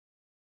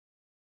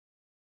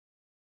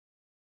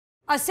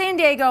A San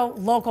Diego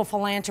local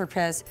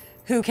philanthropist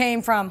who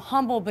came from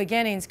humble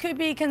beginnings could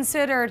be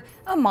considered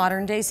a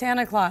modern-day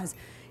Santa Claus.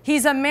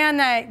 He's a man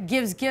that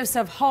gives gifts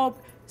of hope,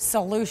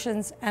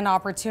 solutions, and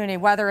opportunity,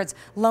 whether it's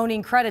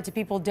loaning credit to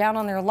people down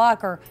on their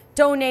luck or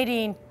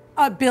donating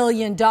 $1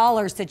 billion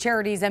to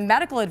charities and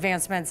medical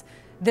advancements.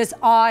 This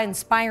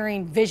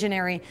awe-inspiring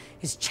visionary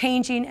is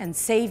changing and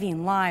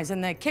saving lives.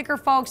 And the kicker,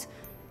 folks,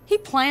 he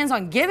plans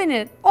on giving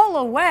it all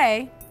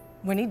away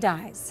when he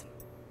dies.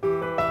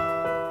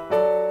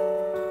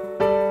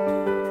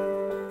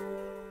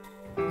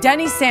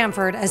 Denny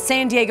Sanford, a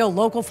San Diego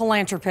local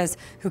philanthropist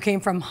who came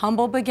from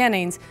humble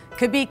beginnings,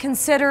 could be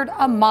considered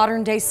a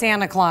modern-day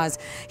Santa Claus.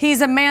 He's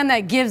a man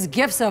that gives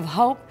gifts of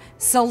hope,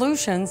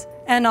 solutions,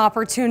 and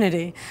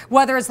opportunity.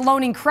 Whether it's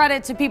loaning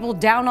credit to people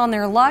down on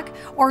their luck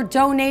or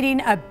donating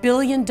 $1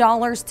 billion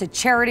to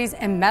charities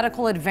and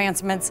medical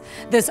advancements,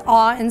 this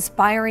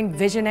awe-inspiring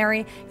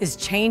visionary is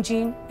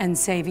changing and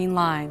saving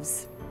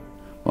lives.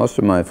 Most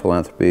of my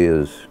philanthropy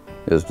is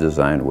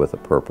designed with a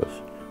purpose.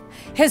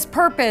 His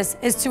purpose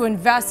is to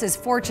invest his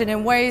fortune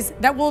in ways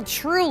that will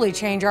truly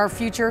change our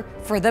future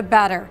for the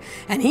better.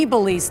 And he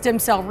believes stem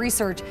cell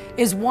research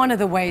is one of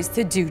the ways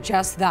to do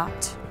just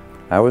that.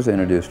 I was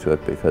introduced to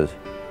it because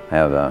I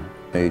have a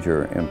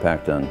major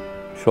impact on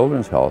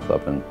children's health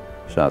up in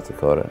South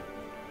Dakota.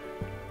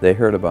 They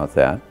heard about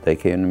that. They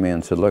came to me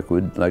and said, look,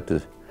 we'd like to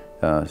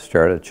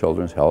start a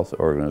children's health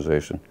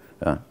organization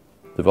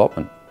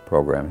development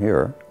program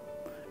here,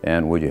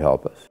 and would you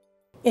help us?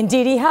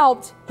 Indeed, he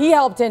helped. He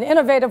helped in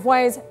innovative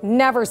ways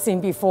never seen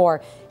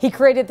before. He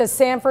created the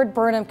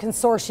Sanford-Burnham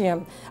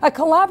Consortium, a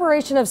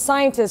collaboration of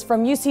scientists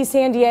from UC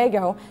San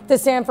Diego, the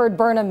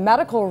Sanford-Burnham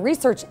Medical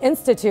Research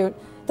Institute,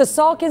 the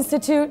Salk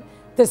Institute,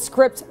 the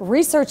Scripps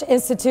Research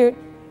Institute,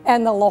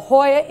 and the La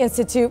Jolla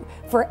Institute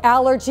for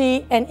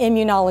Allergy and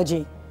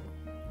Immunology.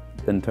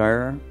 The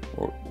entire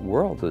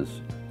world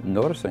is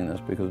noticing this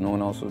because no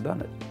one else has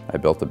done it. I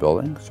built the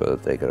building so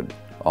that they could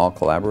all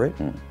collaborate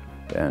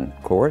and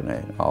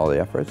coordinate all the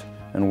efforts,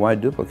 and why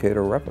duplicate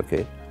or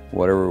replicate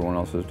what everyone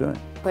else is doing.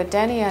 What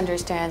Denny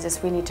understands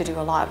is we need to do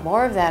a lot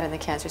more of that in the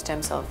cancer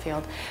stem cell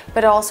field,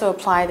 but also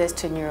apply this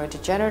to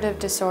neurodegenerative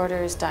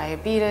disorders,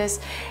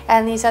 diabetes,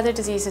 and these other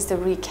diseases that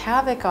wreak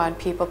havoc on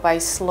people by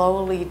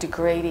slowly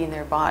degrading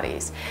their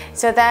bodies.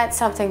 So that's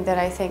something that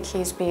I think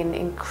he's been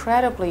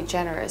incredibly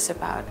generous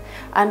about,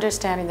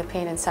 understanding the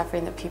pain and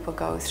suffering that people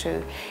go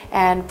through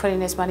and putting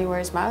his money where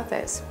his mouth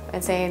is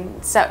and saying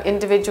so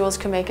individuals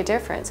can make a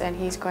difference, and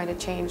he's going to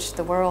change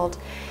the world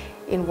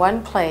in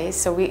one place,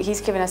 so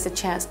he's given us a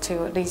chance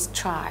to at least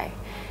try,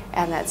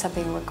 and that's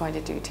something we're going to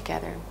do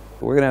together.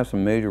 We're going to have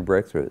some major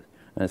breakthroughs,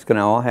 and it's going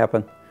to all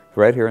happen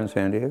right here in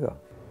San Diego.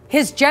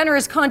 His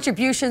generous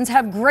contributions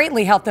have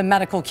greatly helped the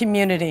medical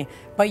community,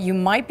 but you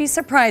might be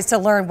surprised to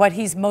learn what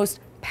he's most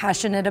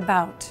passionate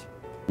about.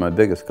 My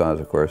biggest cause,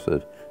 of course,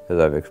 as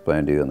I've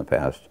explained to you in the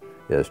past,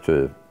 is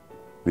to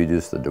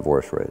reduce the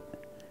divorce rate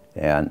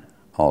and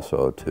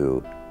also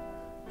to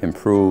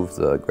improve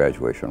the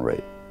graduation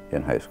rate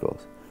in high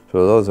schools.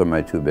 So those are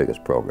my two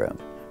biggest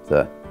programs.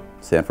 The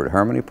Sanford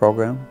Harmony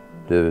program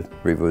to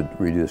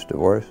reduce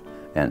divorce,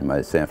 and my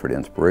Sanford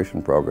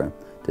Inspiration program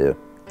to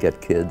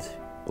get kids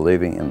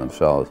believing in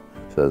themselves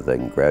so that they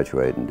can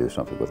graduate and do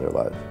something with their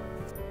lives.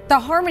 The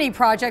Harmony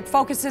Project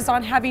focuses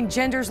on having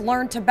genders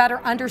learn to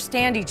better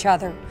understand each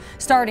other,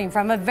 starting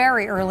from a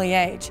very early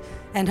age,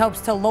 and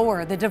hopes to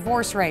lower the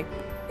divorce rate.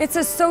 It's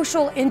a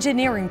social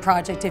engineering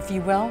project, if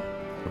you will.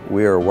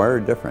 We are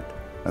wired different.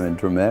 I mean,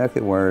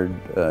 dramatically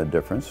wired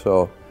different,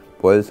 so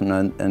boys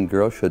and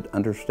girls should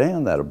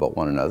understand that about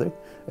one another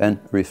and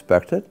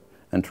respect it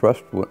and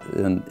trust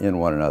in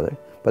one another.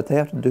 But they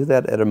have to do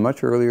that at a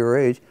much earlier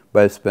age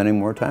by spending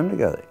more time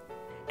together.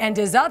 And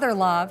his other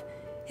love,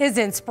 his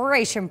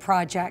Inspiration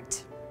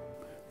Project.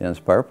 The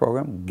Inspire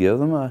program, give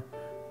them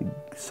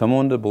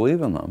someone to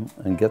believe in them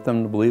and get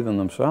them to believe in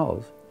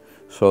themselves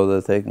so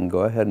that they can go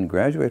ahead and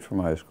graduate from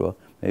high school,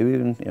 maybe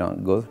even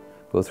go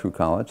through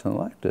college and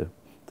like to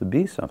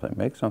be something,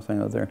 make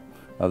something of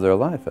their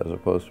life, as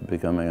opposed to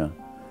becoming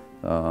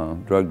a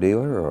drug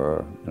dealer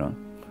or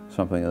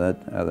something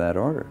of that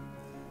order.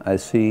 I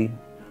see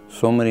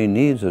so many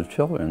needs of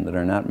children that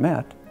are not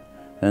met,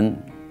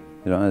 and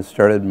I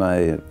started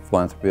my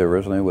philanthropy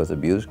originally with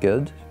abused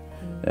kids,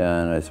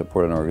 and I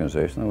support an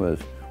organization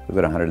we've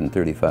got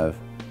 135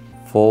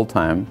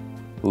 full-time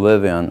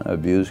live-in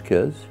abused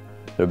kids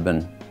that have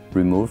been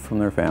removed from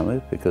their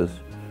families because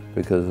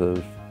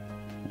of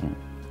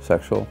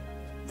sexual,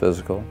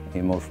 physical,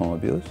 emotional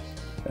abuse,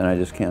 and I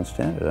just can't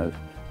stand it.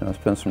 I've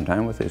spent some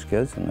time with these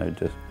kids,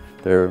 and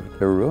they're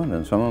ruined,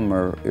 and some of them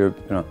are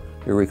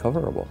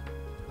irrecoverable.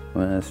 I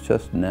mean, it's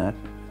just not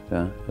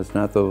it's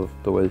not the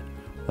way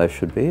life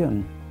should be,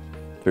 and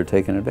they're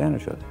taken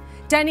advantage of.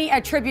 Denny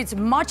attributes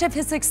much of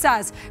his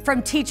success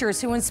from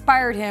teachers who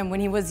inspired him when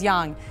he was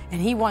young,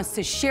 and he wants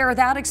to share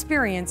that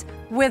experience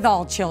with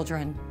all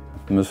children.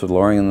 Mrs.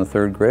 Loring in the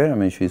 3rd grade, I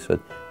mean, she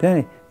said,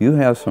 Denny, you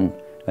have some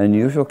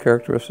unusual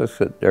characteristics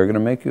that are going to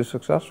make you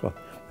successful,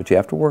 but you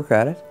have to work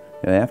at it.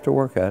 You have to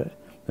work at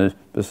it.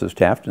 Mrs.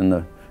 Taft in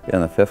the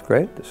in the 5th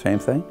grade, the same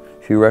thing.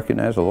 She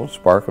recognized a little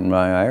spark in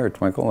my eye or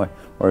twinkle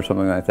or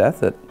something like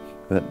that,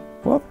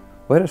 whoop,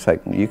 wait a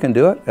second, you can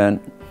do it, and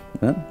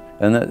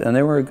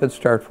they were a good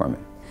start for me.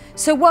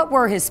 So what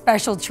were his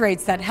special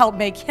traits that helped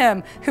make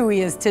him who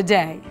he is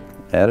today?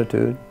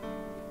 Attitude,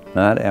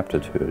 not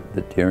aptitude,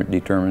 that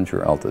determines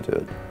your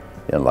altitude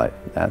in life.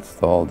 That's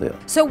the whole deal.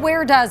 So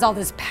where does all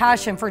this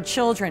passion for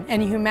children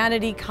and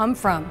humanity come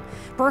from?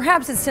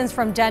 Perhaps it stems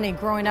from Denny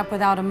growing up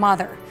without a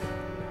mother.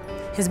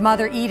 His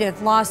mother,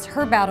 Edith, lost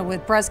her battle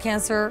with breast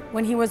cancer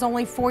when he was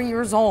only 4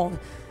 years old.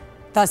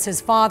 Thus,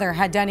 his father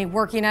had Denny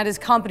working at his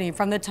company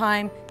from the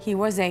time he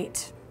was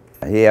 8.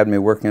 He had me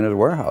working in his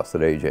warehouse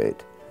at age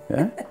 8.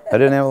 Yeah? I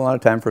didn't have a lot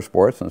of time for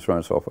sports and so on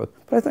and so forth,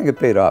 but I think it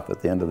paid off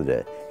at the end of the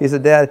day. He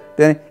said, Dad,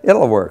 Denny,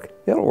 it'll work.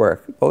 It'll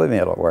work. Believe me,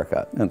 it'll work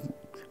out. And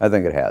I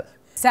think it has.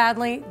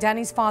 Sadly,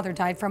 Denny's father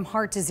died from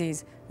heart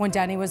disease when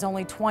Denny was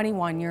only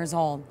 21 years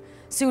old.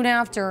 Soon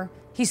after,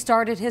 he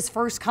started his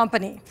first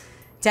company.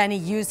 Denny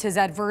used his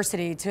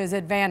adversity to his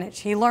advantage.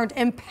 He learned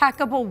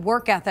impeccable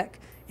work ethic,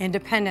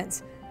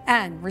 independence,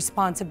 and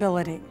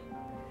responsibility.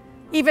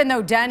 Even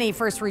though Denny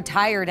first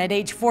retired at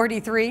age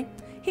 43,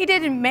 he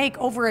didn't make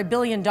over $1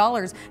 billion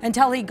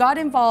until he got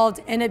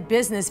involved in a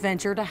business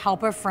venture to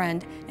help a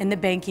friend in the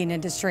banking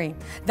industry.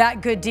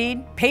 That good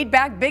deed paid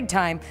back big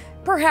time.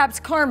 Perhaps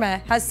karma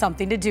has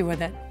something to do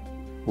with it.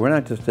 We're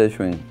not just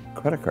issuing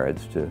credit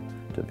cards to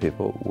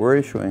people, we're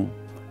issuing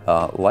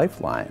a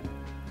lifeline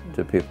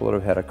to people that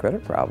have had a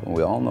credit problem.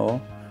 We all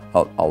know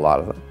a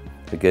lot of them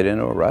to get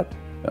into a rut,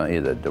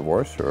 either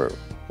divorce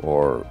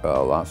or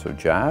loss of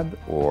job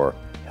or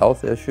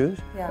health issues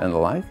and the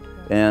like,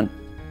 and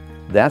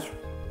that's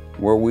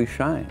where we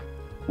shine.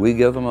 We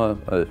give them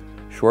a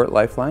short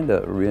lifeline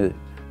to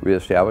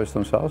reestablish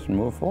themselves and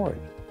move forward.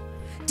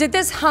 Did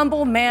this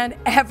humble man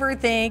ever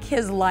think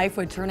his life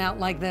would turn out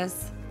like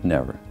this?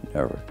 Never,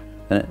 never.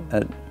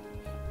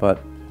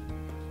 But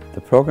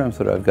the programs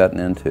that I've gotten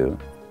into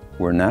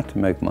were not to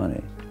make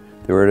money.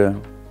 They were to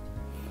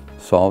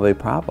solve a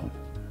problem,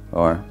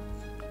 or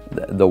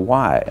the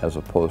why as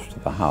opposed to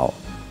the how.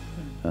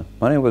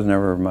 Money was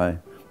never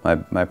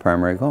my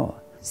primary goal.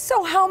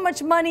 So how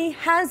much money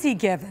has he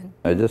given?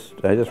 I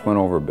just went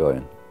over $1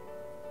 billion.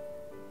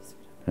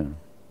 Yeah.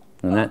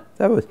 And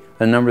that was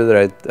a number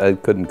that I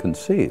couldn't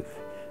conceive.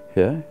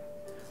 Yeah,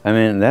 I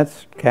mean,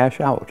 that's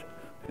cash out.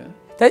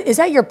 Yeah. Is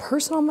that your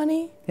personal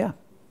money? Yeah,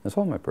 that's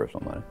all my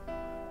personal money.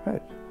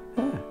 Right.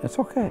 Yeah, it's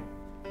okay.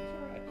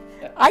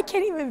 I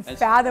can't even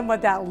fathom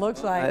what that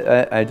looks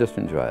like. I just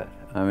enjoy it.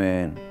 I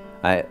mean,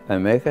 I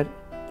make it.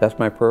 That's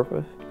my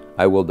purpose.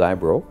 I will die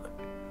broke.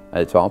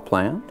 It's all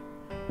planned.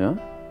 Yeah.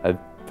 I've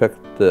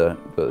picked the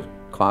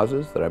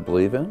causes that I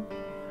believe in,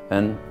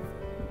 and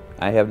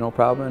I have no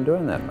problem in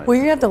doing that. Well,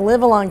 you're going to have to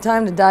live a long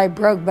time to die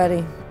broke,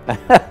 buddy.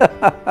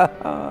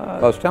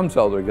 Well, stem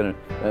cells are going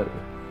to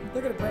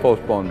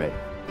postpone me.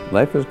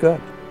 Life is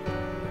good.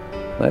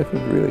 Life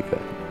is really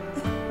good.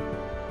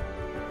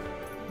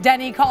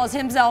 Denny calls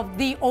himself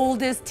the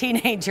oldest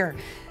teenager.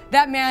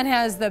 That man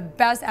has the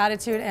best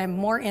attitude and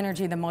more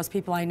energy than most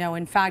people I know.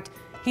 In fact,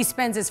 he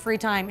spends his free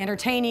time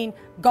entertaining,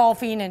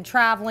 golfing, and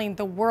traveling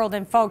the world.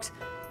 And folks,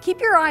 keep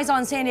your eyes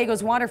on San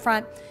Diego's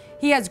waterfront.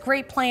 He has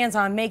great plans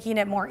on making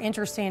it more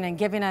interesting and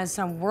giving us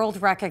some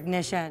world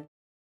recognition.